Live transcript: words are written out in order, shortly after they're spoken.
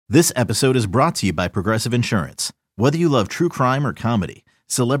This episode is brought to you by Progressive Insurance. Whether you love true crime or comedy,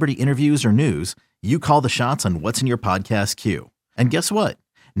 celebrity interviews or news, you call the shots on what's in your podcast queue. And guess what?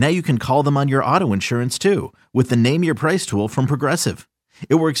 Now you can call them on your auto insurance too with the Name Your Price tool from Progressive.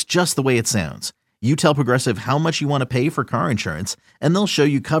 It works just the way it sounds. You tell Progressive how much you want to pay for car insurance, and they'll show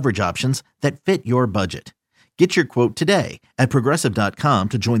you coverage options that fit your budget. Get your quote today at Progressive.com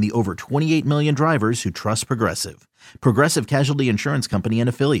to join the over 28 million drivers who trust Progressive. Progressive Casualty Insurance Company and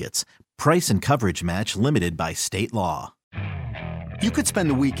Affiliates. Price and coverage match limited by state law. You could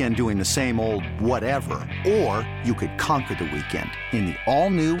spend the weekend doing the same old whatever, or you could conquer the weekend in the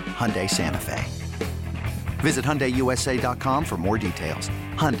all-new Hyundai Santa Fe. Visit HyundaiUSA.com for more details.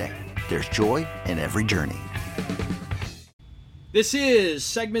 Hyundai, there's joy in every journey. This is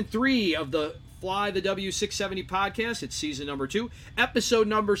segment 3 of the Fly the W670 podcast. It's season number 2, episode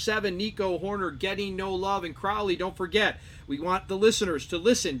number 7. Nico Horner getting no love. And Crowley, don't forget, we want the listeners to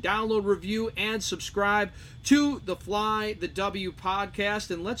listen, download, review, and subscribe to the Fly the W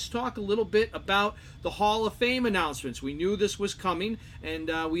podcast. And let's talk a little bit about the Hall of Fame announcements. We knew this was coming, and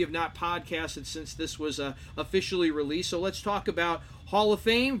we have not podcasted since this was officially released. So let's talk about Hall of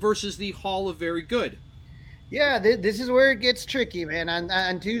Fame versus the Hall of Very Good. Yeah, this is where it gets tricky, man.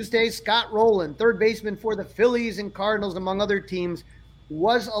 On Tuesday, Scott Rowland, third baseman for the Phillies and Cardinals, among other teams,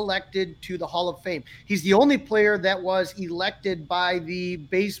 was elected to the Hall of Fame. He's the only player that was elected by the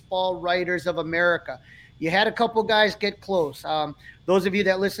Baseball Writers of America. You had a couple guys get close. Those of you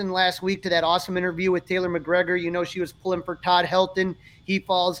that listened last week to that awesome interview with Taylor McGregor, you know she was pulling for Todd Helton. He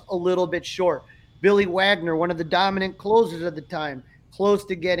falls a little bit short. Billy Wagner, one of the dominant closers of the time, close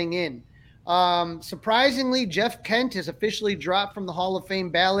to getting in. Surprisingly, Jeff Kent has officially dropped from the Hall of Fame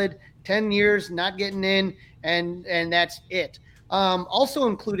ballot. 10 years, not getting in, and that's it. Also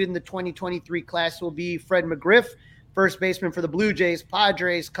included in the 2023 class will be Fred McGriff, first baseman for the Blue Jays,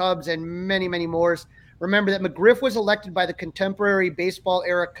 Padres, Cubs, and many, many more. Remember that McGriff was elected by the Contemporary Baseball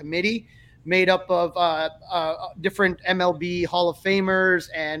Era Committee, made up of different MLB Hall of Famers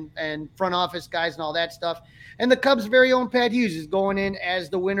and front office guys and all that stuff. And the Cubs' very own Pat Hughes is going in as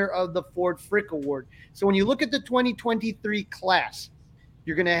the winner of the Ford Frick Award. So when you look at the 2023 class,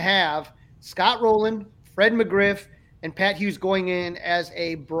 you're going to have Scott Rowland, Fred McGriff, and Pat Hughes going in as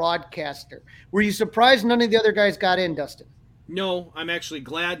a broadcaster. Were you surprised none of the other guys got in, Dustin? No, I'm actually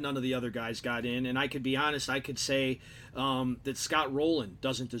glad none of the other guys got in. And I could be honest, I could say that Scott Rowland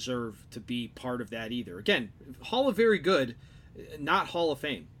doesn't deserve to be part of that either. Again, Hall of Very Good, not Hall of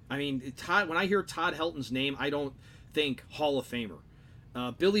Fame. I mean, when I hear Todd Helton's name, I don't think Hall of Famer.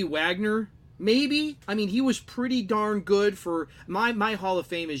 Billy Wagner, maybe. I mean, he was pretty darn good for my Hall of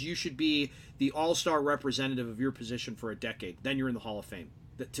Fame is you should be the all-star representative of your position for a decade. Then you're in the Hall of Fame.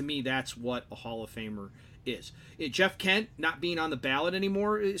 To me, that's what a Hall of Famer is. Jeff Kent not being on the ballot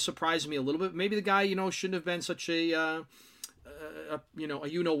anymore, it surprised me a little bit. Maybe the guy, shouldn't have been such a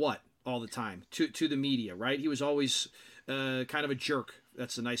you-know-what all the time to the media, right? He was always kind of a jerk.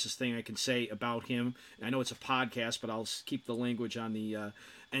 That's the nicest thing I can say about him. I know it's a podcast, but I'll keep the language on the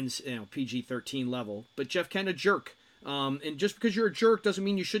PG-13 level. But Jeff Kent, a jerk. And just because you're a jerk doesn't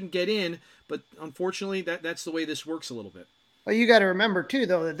mean you shouldn't get in. But unfortunately, that's the way this works a little bit. Well, you got to remember, too,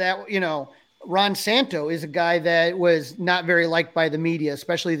 though, that Ron Santo is a guy that was not very liked by the media,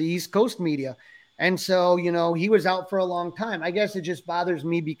 especially the East Coast media. And so, he was out for a long time. I guess it just bothers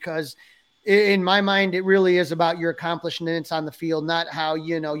me because in my mind, it really is about your accomplishments on the field, not how,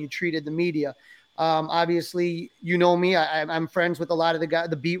 you treated the media. Obviously, me, I'm friends with a lot of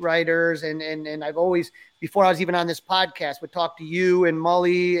the beat writers. And I've always, before I was even on this podcast, would talk to you and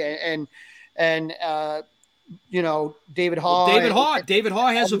Mully and David Haw. Well, David Haw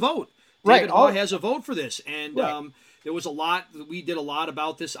has a vote. Right. David Haw has a vote for this. And right. There was we did a lot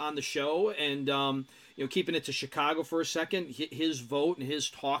about this on the show. And, keeping it to Chicago for a second, his vote and his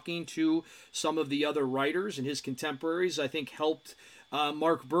talking to some of the other writers and his contemporaries, I think, helped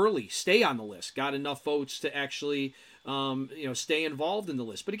Mark Burley stay on the list, got enough votes to actually, stay involved in the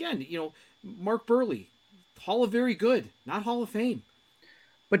list. But again, Mark Burley, Hall of Very Good, not Hall of Fame.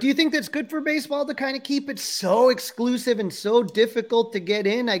 But do you think that's good for baseball to kind of keep it so exclusive and so difficult to get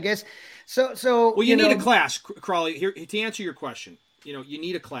in? I guess so. Well, you need a class, Crawley. Here to answer your question. You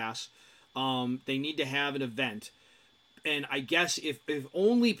need a class. They need to have an event. And I guess if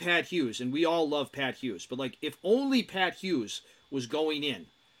only Pat Hughes, and we all love Pat Hughes, but if only Pat Hughes was going in,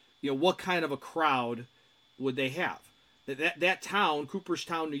 what kind of a crowd would they have? That town,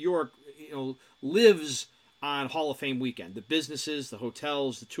 Cooperstown, New York, lives on Hall of Fame weekend. The businesses, the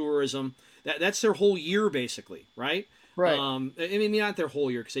hotels, the tourism, that's their whole year basically, right? Right. I mean, not their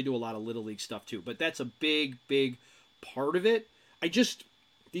whole year because they do a lot of Little League stuff too, but that's a big, big part of it.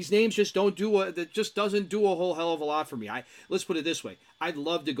 These names just doesn't do a whole hell of a lot for me. Let's put it this way. I'd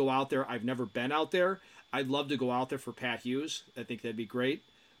love to go out there. I've never been out there. I'd love to go out there for Pat Hughes. I think that'd be great.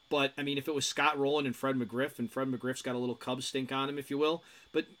 But, I mean, if it was Scott Rowland and Fred McGriff, and Fred McGriff's got a little Cubs stink on him, if you will.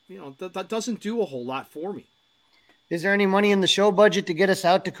 But, that doesn't do a whole lot for me. Is there any money in the show budget to get us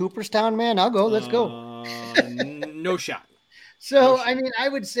out to Cooperstown, man? I'll go. Let's go. No shot. So, I mean, I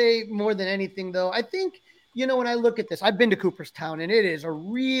would say more than anything, though, I think, when I look at this, I've been to Cooperstown, and it is a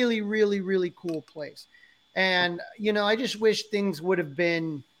really, really, really cool place. And, I just wish things would have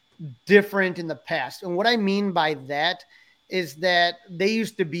been different in the past. And what I mean by that is that they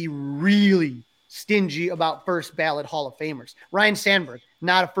used to be really stingy about first ballot Hall of Famers. Ryan Sandberg,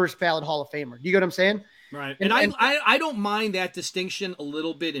 not a first ballot Hall of Famer. Do you get what I'm saying? Right. And I don't mind that distinction a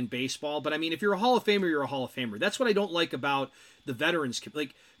little bit in baseball, but I mean, if you're a Hall of Famer, you're a Hall of Famer. That's what I don't like about the veterans.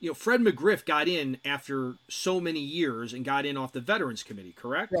 Like, Fred McGriff got in after so many years and got in off the Veterans Committee,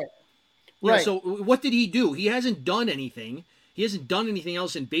 correct? Right. Right. So what did he do? He hasn't done anything. He hasn't done anything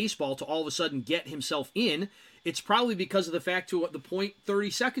else in baseball to all of a sudden get himself in. It's probably because of the fact to the point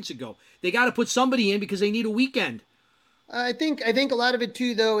 30 seconds ago. They got to put somebody in because they need a weekend. I think a lot of it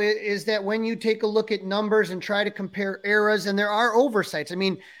too, though, is that when you take a look at numbers and try to compare eras, and there are oversights. I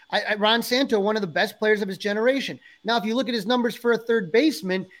mean, Ron Santo, one of the best players of his generation. Now, if you look at his numbers for a third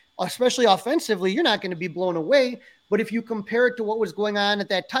baseman, especially offensively, you're not going to be blown away. But if you compare it to what was going on at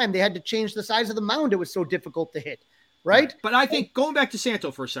that time, they had to change the size of the mound. It was so difficult to hit. Right? But I think, going back to Santo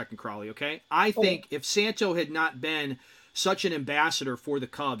for a second, Crowley, okay? I think if Santo had not been such an ambassador for the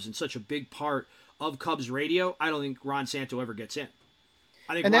Cubs and such a big part of Cubs radio, I don't think Ron Santo ever gets in.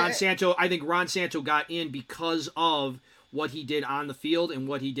 I think Ron Santo got in because of what he did on the field and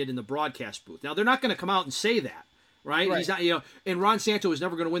what he did in the broadcast booth. Now, they're not going to come out and say that, right? He's not, and Ron Santo is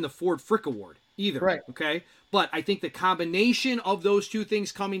never going to win the Ford Frick Award either, right? Okay? But I think the combination of those two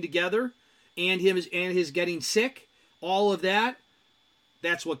things coming together and his getting sick, all of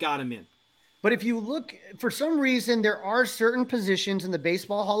that's what got him in. But if you look, for some reason, there are certain positions in the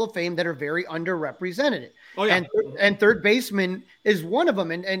Baseball Hall of Fame that are very underrepresented. Oh, yeah. And third baseman is one of them.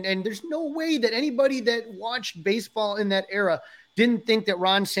 And there's no way that anybody that watched baseball in that era didn't think that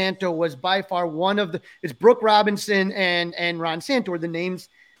Ron Santo was by far one of it's Brooke Robinson and Ron Santo are the names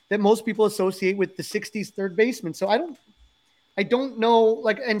that most people associate with the 60s third baseman. So I don't know,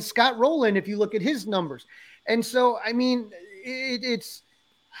 and Scott Rowland, if you look at his numbers. And so, I mean,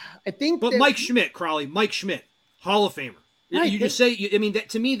 I think. But Mike Schmidt, Crowley, Mike Schmidt, Hall of Famer. Right. You just say, I mean,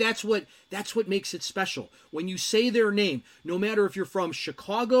 to me, that's what makes it special. When you say their name, no matter if you're from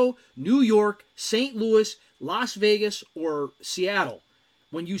Chicago, New York, St. Louis, Las Vegas, or Seattle,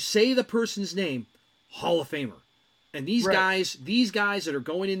 when you say the person's name, Hall of Famer. And these guys that are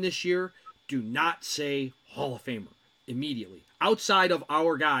going in this year do not say Hall of Famer immediately, outside of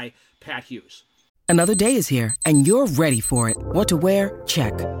our guy, Pat Hughes. Another day is here, and you're ready for it. What to wear?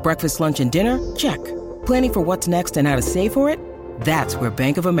 Check. Breakfast, lunch, and dinner? Check. Planning for what's next and how to save for it? That's where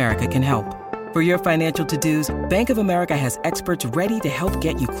Bank of America can help. For your financial to-dos, Bank of America has experts ready to help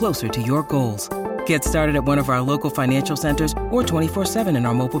get you closer to your goals. Get started at one of our local financial centers or 24/7 in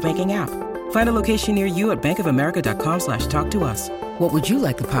our mobile banking app. Find a location near you at bankofamerica.com/talktous. What would you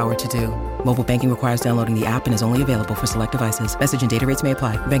like the power to do? Mobile banking requires downloading the app and is only available for select devices. Message and data rates may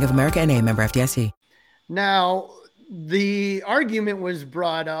apply. Bank of America N.A., member FDIC. Now, the argument was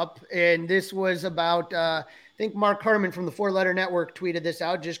brought up, and this was about, I think Mark Harmon from the Four Letter Network tweeted this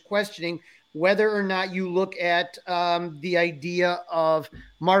out, just questioning whether or not you look at the idea of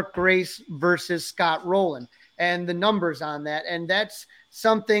Mark Grace versus Scott Rowland and the numbers on that. And that's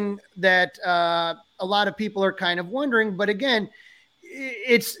something that a lot of people are kind of wondering. But again,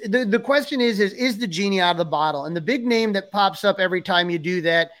 it's the question is the genie out of the bottle? And the big name that pops up every time you do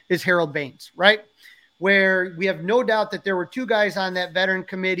that is Harold Baines, right? Where we have no doubt that there were two guys on that veteran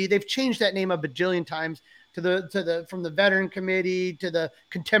committee. They've changed that name a bajillion times from the veteran committee to the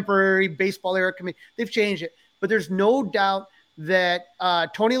contemporary baseball era committee. They've changed it, but there's no doubt that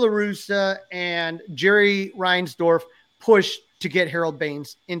Tony La Russa and Jerry Reinsdorf pushed to get Harold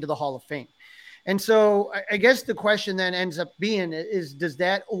Baines into the Hall of Fame. And so I guess the question then ends up being is, does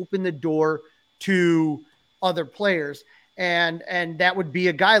that open the door to other players? And that would be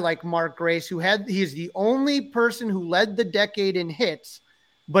a guy like Mark Grace, he is the only person who led the decade in hits,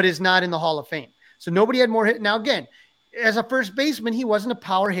 but is not in the Hall of Fame. So nobody had more hit. Now, again, as a first baseman, he wasn't a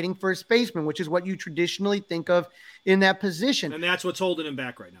power hitting first baseman, which is what you traditionally think of in that position. And that's what's holding him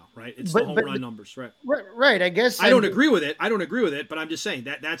back right now, right? It's the home run numbers, right? Right. I guess I don't agree with it. But I'm just saying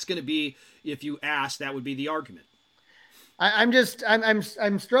that's going to be, if you ask, that would be the argument.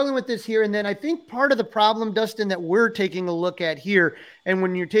 I'm struggling with this here. And then I think part of the problem, Dustin, that we're taking a look at here, and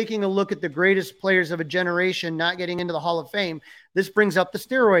when you're taking a look at the greatest players of a generation not getting into the Hall of Fame, this brings up the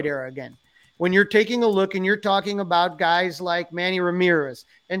steroid era again. When you're taking a look and you're talking about guys like Manny Ramirez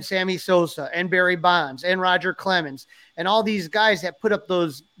and Sammy Sosa and Barry Bonds and Roger Clemens and all these guys that put up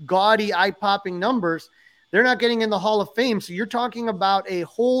those gaudy eye-popping numbers, they're not getting in the Hall of Fame. So you're talking about a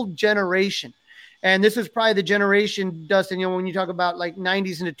whole generation. And this is probably the generation, Dustin, when you talk about like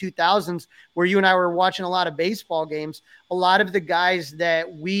 90s into 2000s, where you and I were watching a lot of baseball games, a lot of the guys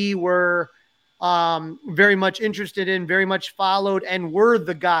that we were very much interested in, very much followed, and were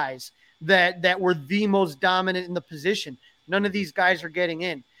the guys that were the most dominant in the position. None of these guys are getting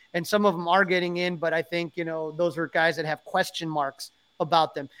in. And some of them are getting in, but I think, those are guys that have question marks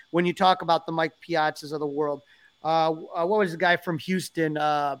about them. When you talk about the Mike Piazzas of the world, what was the guy from Houston?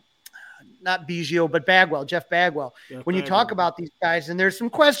 Not Biggio, but Bagwell, Jeff Bagwell. When you talk about these guys, and there's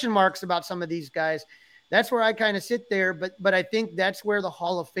some question marks about some of these guys, that's where I kind of sit there. But I think that's where the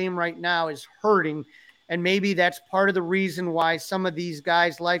Hall of Fame right now is hurting. And maybe that's part of the reason why some of these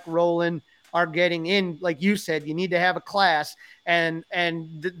guys like Rolen are getting in. Like you said, you need to have a class, and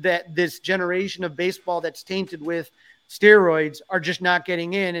that this generation of baseball that's tainted with steroids are just not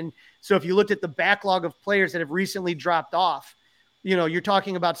getting in. And so if you looked at the backlog of players that have recently dropped off, you're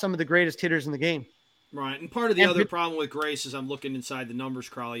talking about some of the greatest hitters in the game. Right. And part of the other problem with Grace is I'm looking inside the numbers,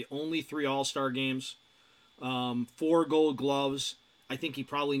 Crowley. Only 3 All-Star games, 4 Gold Gloves. I think he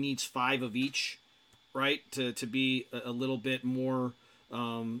probably needs 5 of each, right, to be a little bit more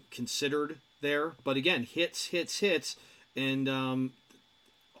considered there. But again, hits. And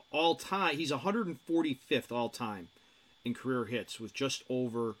all time, he's 145th all time in career hits with just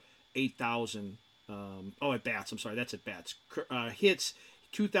over 8,000. At bats. I'm sorry, that's at bats. Hits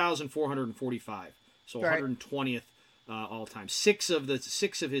 2,445. So 120th all time. 6 of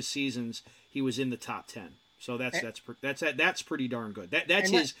his seasons he was in the top 10. So that's pretty darn good.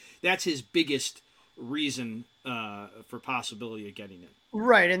 That's his biggest reason for possibility of getting it.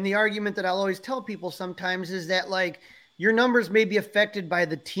 Right, and the argument that I'll always tell people sometimes is that your numbers may be affected by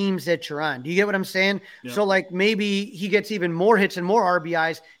the teams that you're on. Do you get what I'm saying? Yep. So maybe he gets even more hits and more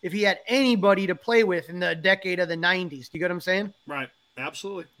RBIs if he had anybody to play with in the decade of the 90s. Do you get what I'm saying? Right.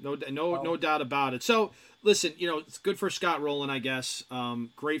 Absolutely. No doubt about it. So listen, it's good for Scott Rolen, I guess.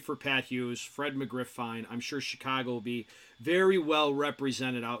 Great for Pat Hughes, Fred McGriff, fine. I'm sure Chicago will be very well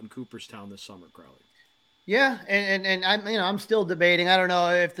represented out in Cooperstown this summer, Crowley. Yeah, and I'm still debating. I don't know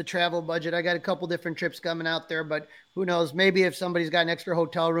if the travel budget. I got a couple different trips coming out there, but who knows? Maybe if somebody's got an extra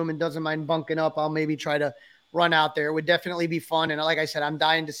hotel room and doesn't mind bunking up, I'll maybe try to run out there. It would definitely be fun. And like I said, I'm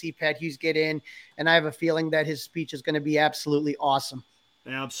dying to see Pat Hughes get in, and I have a feeling that his speech is going to be absolutely awesome.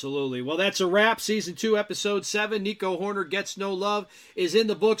 Absolutely. Well, that's a wrap. Season 2, Episode 7, Nico Hoerner Gets No Love, is in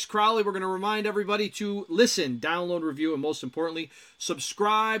the books. Crowley, we're going to remind everybody to listen, download, review, and most importantly,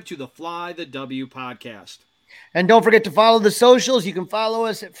 subscribe to the Fly the W podcast. And don't forget to follow the socials. You can follow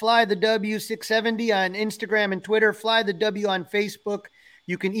us at Fly the W 670 on Instagram and Twitter, Fly the W on Facebook.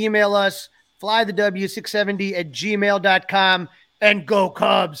 You can email us, flythew670@gmail.com, and go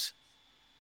Cubs.